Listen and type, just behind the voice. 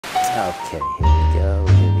Okay, here we go,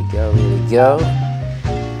 here we go, here we go.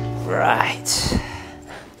 Right.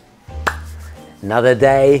 Another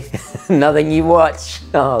day, another new watch.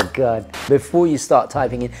 Oh God. Before you start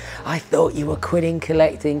typing in, I thought you were quitting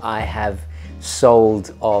collecting. I have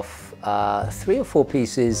sold off 3 or 4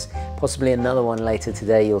 pieces, possibly another one later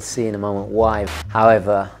today. You'll see in a moment why.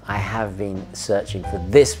 However, I have been searching for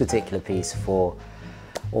this particular piece for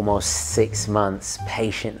almost 6 months,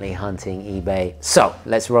 patiently hunting eBay. So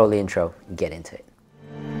let's roll the intro and get into it.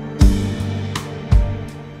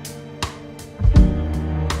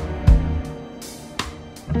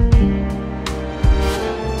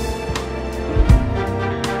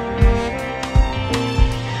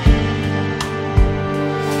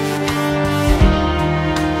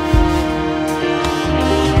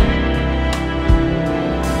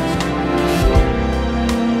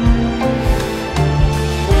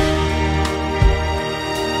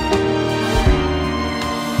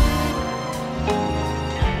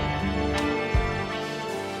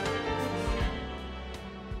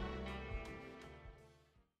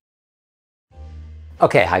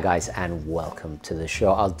 Okay, hi guys, and welcome to the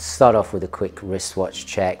show. I'll start off with a quick wristwatch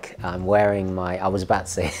check. I'm wearing my, I'm about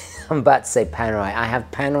to say panerai. I have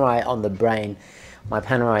panerai on the brain. My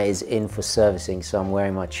panerai is in for servicing, so I'm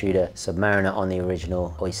wearing my Tudor Submariner on the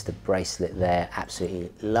original oyster bracelet there. Absolutely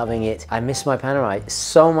loving it. I miss my panerai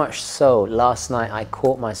so much so, last night I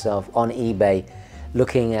caught myself on eBay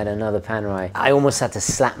looking at another panerai. I almost had to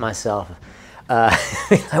slap myself.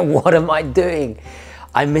 What am I doing?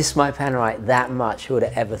 I miss my panerai that much. Who would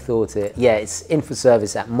have ever thought it? Yeah, it's in for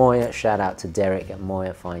service at Moya. Shout out to Derek at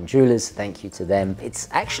Moya Fine Jewelers. Thank you to them. It's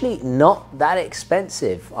actually not that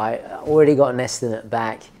expensive. I already got an estimate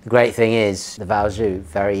back. The great thing is the value,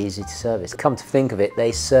 very easy to service. Come to think of it,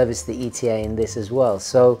 they service the ETA in this as well.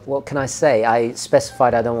 So what can I say? I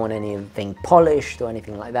specified I don't want anything polished or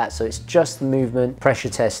anything like that. So it's just the movement, pressure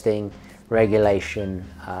testing, regulation.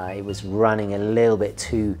 It was running a little bit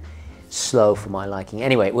too slow for my liking.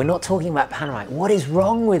 Anyway, we're not talking about panerai. What is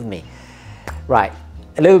wrong with me? Right,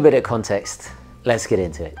 a little bit of context. Let's get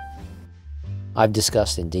into it. I've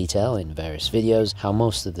discussed in detail in various videos how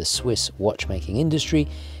most of the Swiss watchmaking industry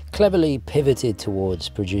cleverly pivoted towards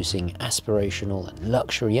producing aspirational and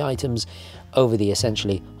luxury items over the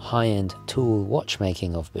essentially high-end tool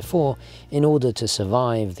watchmaking of before in order to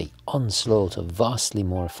survive the onslaught of vastly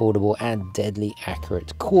more affordable and deadly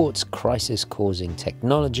accurate quartz crisis-causing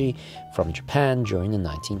technology from Japan during the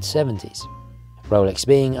 1970s. Rolex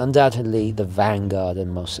being undoubtedly the vanguard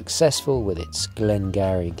and most successful with its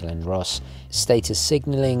Glengarry Glen Ross status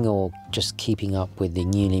signaling or just keeping up with the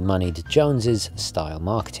newly moneyed Joneses style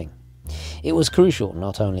marketing. It was crucial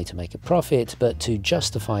not only to make a profit, but to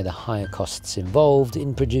justify the higher costs involved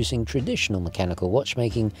in producing traditional mechanical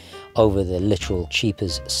watchmaking over the literal cheap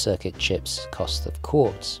as circuit chips cost of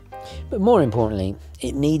quartz. But more importantly,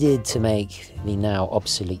 it needed to make the now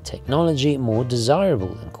obsolete technology more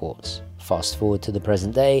desirable than quartz. Fast forward to the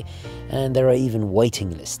present day, and there are even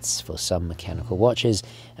waiting lists for some mechanical watches,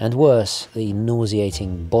 and worse, the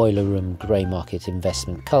nauseating boiler room grey market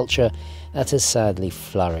investment culture that has sadly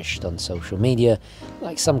flourished on social media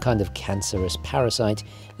like some kind of cancerous parasite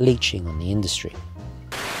leeching on the industry.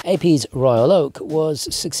 AP's Royal Oak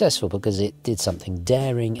was successful because it did something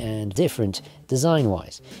daring and different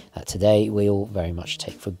design-wise that today we all very much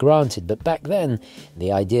take for granted, but back then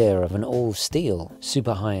the idea of an all-steel,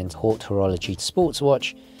 super high-end haute horology sports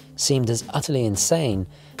watch seemed as utterly insane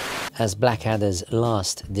as Blackadder's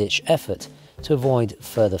last-ditch effort to avoid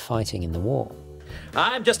further fighting in the war.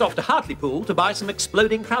 I'm just off to Hartlepool to buy some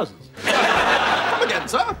exploding trousers. Come again,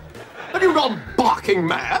 sir? Have you gone barking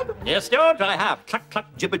mad? Yes, Stuart, I have. Cluck,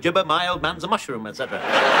 cluck, gibber, gibber, my old man's a mushroom, etc.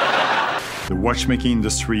 The watchmaking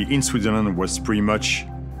industry in Switzerland was pretty much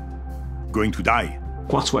going to die.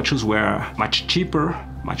 Quartz watches were much cheaper,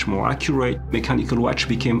 much more accurate. Mechanical watch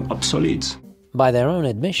became obsolete. By their own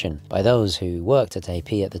admission, by those who worked at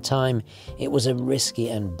AP at the time, it was a risky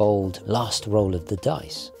and bold last roll of the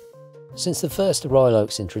dice. Since the first Royal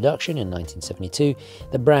Oak's introduction in 1972,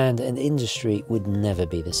 the brand and industry would never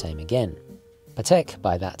be the same again. Patek,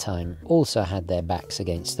 by that time, also had their backs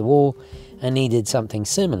against the wall and needed something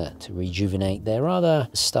similar to rejuvenate their rather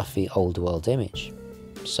stuffy old world image.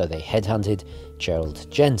 So they headhunted Gerald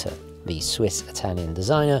Genta, the Swiss-Italian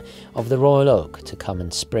designer of the Royal Oak, to come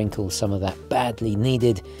and sprinkle some of that badly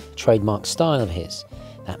needed trademark style of his,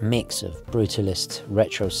 that mix of brutalist,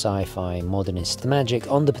 retro sci-fi, modernist magic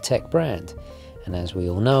on the Patek brand. And as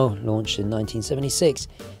we all know, launched in 1976,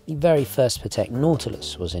 the very first Patek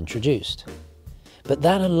Nautilus was introduced. But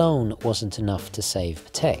that alone wasn't enough to save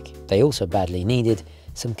Patek. They also badly needed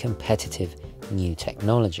some competitive new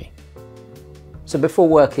technology. So before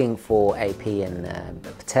working for AP and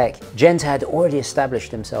Patek, Genta had already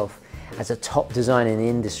established himself as a top designer in the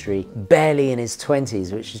industry, barely in his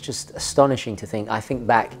 20s, which is just astonishing to think. I think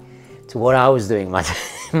back to what I was doing in my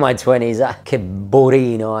 20s, que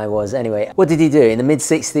burrino I was. Anyway, what did he do? In the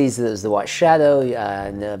mid-60s, there was the White Shadow.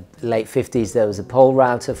 In the late 50s, there was a pole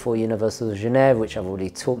router for Universal Genève, which I've already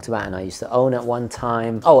talked about and I used to own at one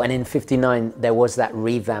time. Oh, and in 59, there was that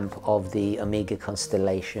revamp of the Omega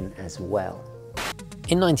Constellation as well.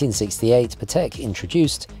 In 1968, Patek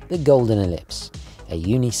introduced the Golden Ellipse, a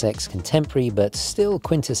unisex contemporary but still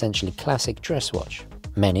quintessentially classic dress watch.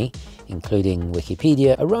 Many, including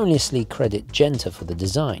Wikipedia, erroneously credit Genta for the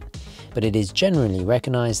design, but it is generally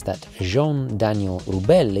recognized that Jean-Daniel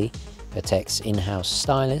Rubelli, Patek's in-house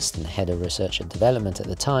stylist and head of research and development at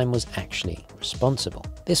the time, was actually responsible.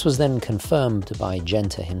 This was then confirmed by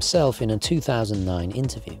Genta himself in a 2009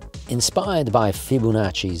 interview. Inspired by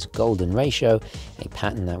Fibonacci's golden ratio, a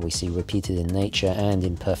pattern that we see repeated in nature and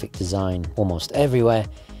in perfect design almost everywhere,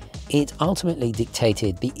 it ultimately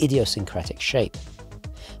dictated the idiosyncratic shape.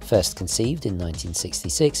 First conceived in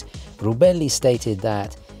 1966, Rubelli stated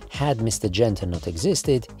that had Mr. Genta not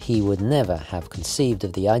existed, he would never have conceived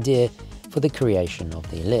of the idea for the creation of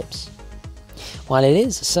the ellipse. While it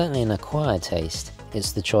is certainly an acquired taste,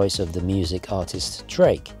 it's the choice of the music artist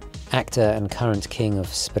Drake, actor and current king of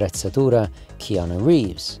sprezzatura Keanu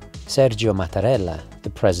Reeves, Sergio Mattarella, the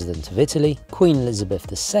President of Italy, Queen Elizabeth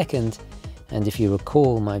II, and if you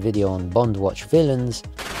recall my video on Bond watch villains,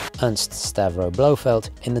 Ernst Stavro Blofeld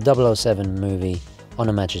in the 007 movie On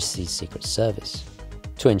Her Majesty's Secret Service.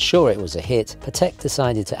 To ensure it was a hit, Patek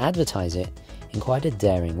decided to advertise it in quite a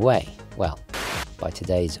daring way. Well, by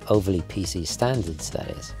today's overly PC standards, that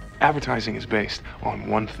is. Advertising is based on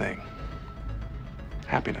one thing: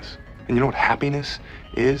 happiness. And you know what happiness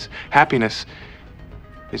is? Happiness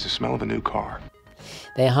is the smell of a new car.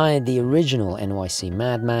 They hired the original NYC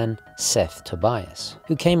madman, Seth Tobias,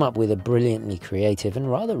 who came up with a brilliantly creative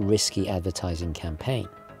and rather risky advertising campaign.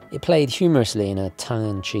 It played humorously in a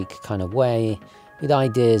tongue-in-cheek kind of way, with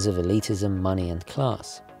ideas of elitism, money and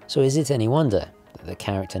class. So is it any wonder that the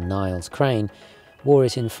character Niles Crane wore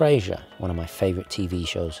it in Frasier, one of my favourite TV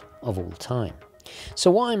shows of all time?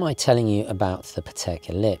 So why am I telling you about the Patek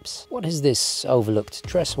Ellipse? What has this overlooked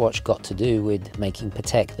dress watch got to do with making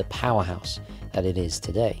Patek the powerhouse that it is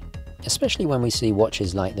today? Especially when we see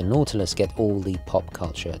watches like the Nautilus get all the pop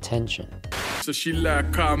culture attention. So she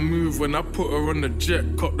like how I move when I put her on the jet.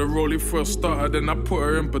 Caught the rollie first started, then I put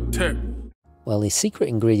her in Patek. Well, the secret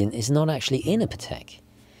ingredient is not actually in a Patek.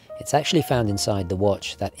 It's actually found inside the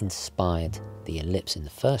watch that inspired the Ellipse in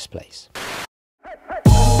the first place.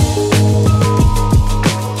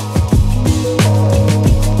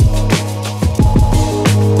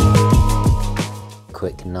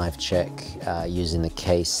 Quick knife check using the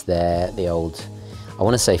case there, the old, I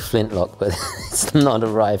want to say flintlock, but it's not a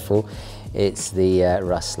rifle, it's the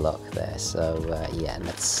rust lock there. So yeah,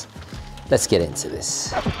 let's get into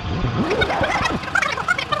this.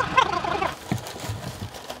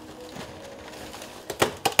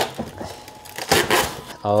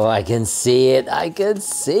 Oh, I can see it, I can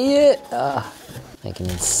see it. Make an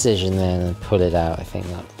incision there and pull it out. I think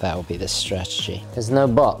that will be the strategy. There's no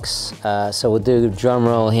box, so we'll do a drum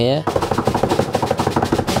roll here.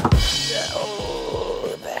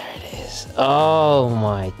 Oh, there it is. Oh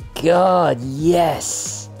my God,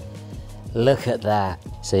 yes! Look at that.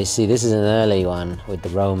 So you see, this is an early one with the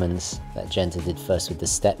Romans that Genta did first with the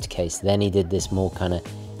stepped case. Then he did this more kind of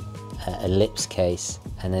ellipse case,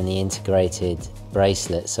 and then the integrated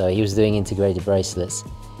bracelet. So he was doing integrated bracelets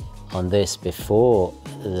on this before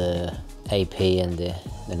the AP and the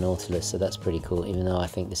Nautilus, so that's pretty cool, even though I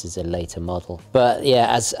think this is a later model. But yeah,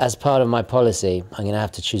 as part of my policy, I'm gonna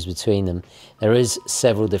have to choose between them. There is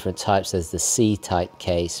several different types. There's the C-type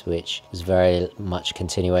case, which was very much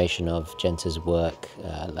continuation of Genta's work,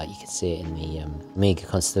 like you can see it in the Omega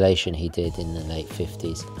Constellation he did in the late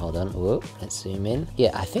 50s. Hold on, whoa, let's zoom in.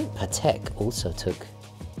 Yeah, I think Patek also took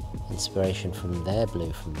inspiration from their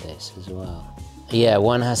blue from this as well. Yeah,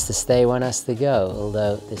 one has to stay, one has to go,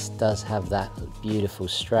 although this does have that beautiful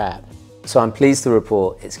strap. So I'm pleased to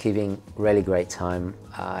report it's keeping really great time.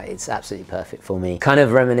 It's absolutely perfect for me. Kind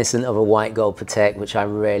of reminiscent of a white gold Patek, which I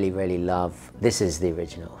really, really love. This is the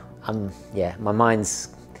original. Yeah, my mind's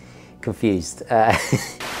confused.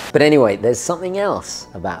 But anyway, there's something else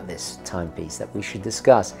about this timepiece that we should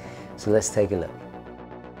discuss. So let's take a look.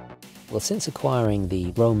 Well, since acquiring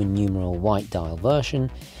the Roman numeral white dial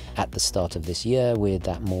version at the start of this year with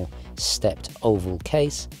that more stepped oval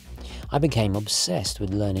case, I became obsessed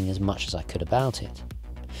with learning as much as I could about it.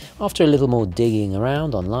 After a little more digging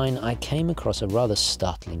around online, I came across a rather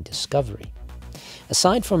startling discovery.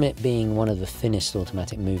 Aside from it being one of the thinnest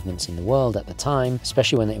automatic movements in the world at the time,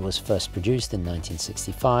 especially when it was first produced in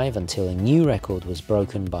 1965 until a new record was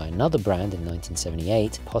broken by another brand in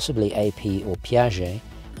 1978, possibly AP or Piaget.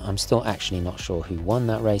 I'm still actually not sure who won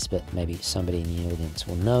that race, but maybe somebody in the audience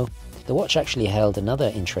will know. The watch actually held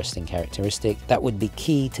another interesting characteristic that would be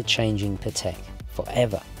key to changing Patek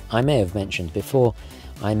forever. I may have mentioned before,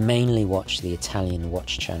 I mainly watch the Italian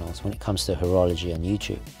watch channels when it comes to horology on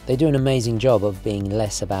YouTube. They do an amazing job of being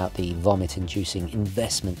less about the vomit-inducing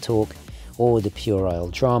investment talk or the puerile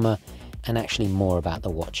drama, and actually more about the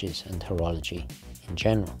watches and horology in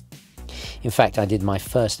general. In fact, I did my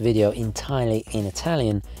first video entirely in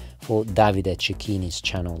Italian for Davide Cecchini's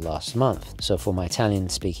channel last month, so for my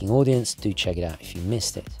Italian-speaking audience, do check it out if you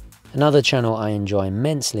missed it. Another channel I enjoy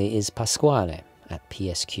immensely is Pasquale at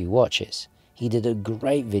PSQ Watches. He did a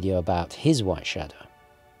great video about his white shadow.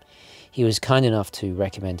 He was kind enough to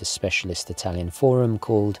recommend a specialist Italian forum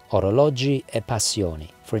called Orologi e Passioni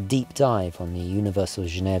for a deep dive on the Universal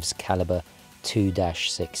Genève's caliber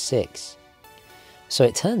 2-66. So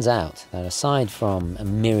it turns out that aside from a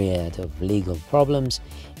myriad of legal problems,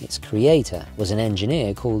 its creator was an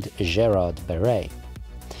engineer called Gerald Genta,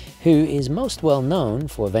 who is most well known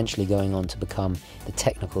for eventually going on to become the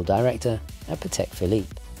technical director at Patek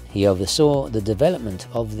Philippe. He oversaw the development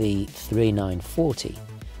of the 3940,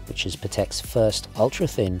 which is Patek's first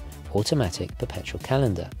ultra-thin automatic perpetual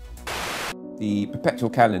calendar. The perpetual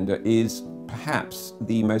calendar is perhaps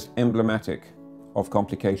the most emblematic of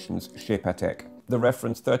complications chez Patek. The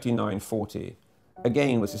reference 3940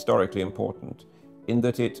 again was historically important in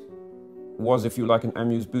that it was, if you like, an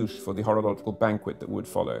amuse-bouche for the horological banquet that would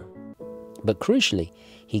follow. But crucially,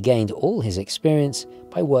 he gained all his experience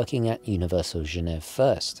by working at Universal Genève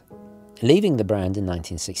first, leaving the brand in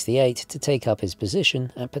 1968 to take up his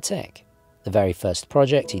position at Patek. The very first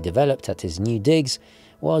project he developed at his new digs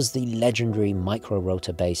was the legendary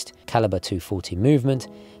micro-rotor-based caliber 240 movement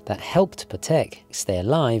that helped Patek stay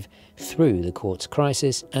alive through the quartz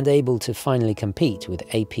crisis and able to finally compete with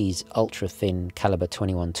AP's ultra-thin caliber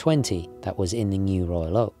 2120 that was in the new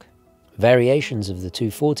Royal Oak. Variations of the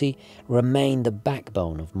 240 remain the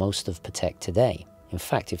backbone of most of Patek today. In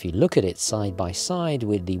fact, if you look at it side by side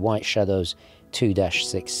with the White Shadow's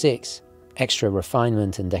 2-66, extra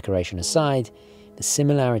refinement and decoration aside, the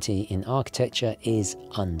similarity in architecture is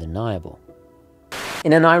undeniable.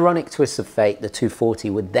 In an ironic twist of fate, the 240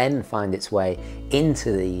 would then find its way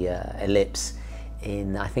into the ellipse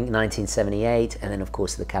in, I think, 1978, and then of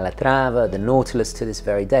course the Calatrava, the Nautilus to this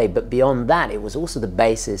very day. But beyond that, it was also the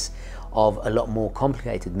basis of a lot more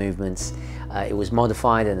complicated movements. It was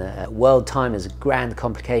modified, and Worldtimers grand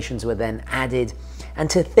complications were then added. And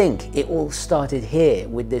to think it all started here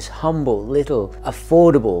with this humble, little,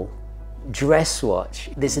 affordable dress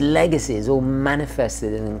watch. This legacy is all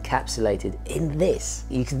manifested and encapsulated in this.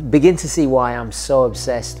 You can begin to see why I'm so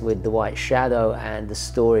obsessed with the White Shadow and the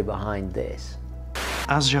story behind this.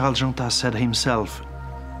 As Gerald Genta said himself,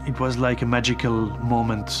 it was like a magical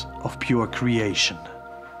moment of pure creation.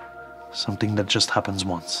 Something that just happens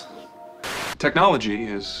once. Technology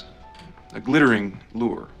is a glittering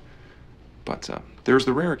lure, but there's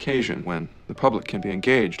the rare occasion when the public can be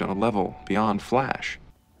engaged on a level beyond flash.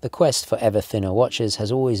 The quest for ever thinner watches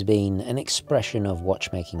has always been an expression of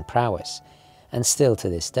watchmaking prowess, and still to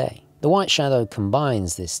this day. The White Shadow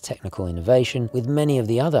combines this technical innovation with many of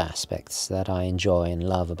the other aspects that I enjoy and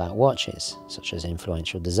love about watches, such as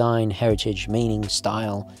influential design, heritage, meaning,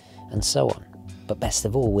 style, and so on. But best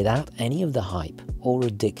of all, without any of the hype or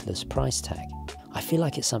ridiculous price tag. I feel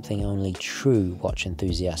like it's something only true watch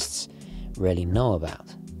enthusiasts really know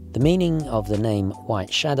about. The meaning of the name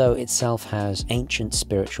White Shadow itself has ancient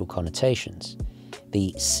spiritual connotations.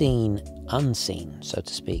 The seen, unseen, so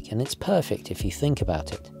to speak, and it's perfect if you think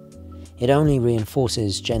about it. It only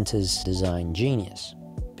reinforces Genta's design genius.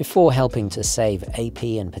 Before helping to save AP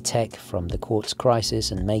and Patek from the quartz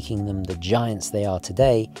crisis and making them the giants they are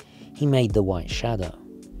today, he made the White Shadow.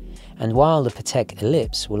 And while the Patek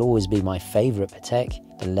Ellipse will always be my favourite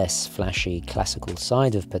Patek, the less flashy classical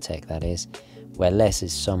side of Patek that is, where less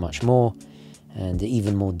is so much more, and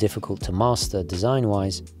even more difficult to master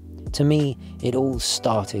design-wise, to me it all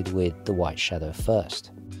started with the White Shadow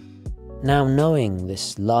first. Now, knowing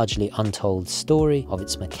this largely untold story of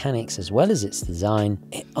its mechanics as well as its design,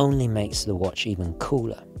 it only makes the watch even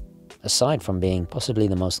cooler, aside from being possibly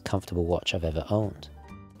the most comfortable watch I've ever owned.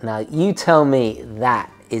 Now, you tell me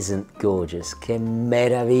that isn't gorgeous. Che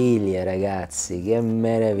meraviglia, ragazzi, che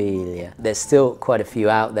meraviglia. There's still quite a few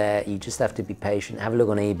out there. You just have to be patient. Have a look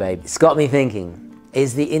on eBay. It's got me thinking,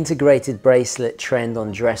 Is the integrated bracelet trend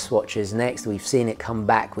on dress watches next? We've seen it come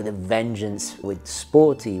back with a vengeance with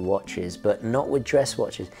sporty watches, but not with dress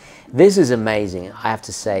watches. This is amazing, I have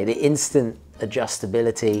to say. The instant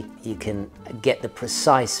adjustability, you can get the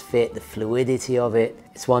precise fit, the fluidity of it.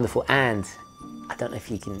 It's wonderful. And I don't know if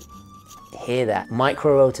you can hear that.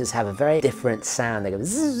 Micro rotors have a very different sound. They go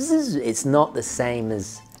zzz, zzz. It's not the same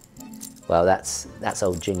as, well, that's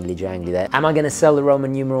old jingly jangly there. Am I gonna sell the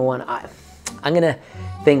Roman numeral one? I'm gonna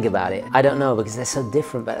think about it. I don't know, because they're so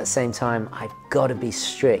different, but at the same time, I've gotta be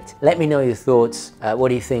strict. Let me know your thoughts. What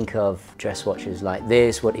do you think of dress watches like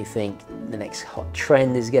this? What do you think the next hot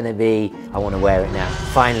trend is gonna be? I wanna wear it now.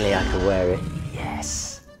 Finally, I can wear it.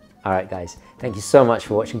 Yes. All right, guys, thank you so much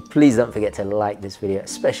for watching. Please don't forget to like this video,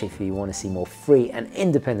 especially if you wanna see more free and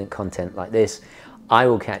independent content like this. I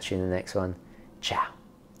will catch you in the next one. Ciao.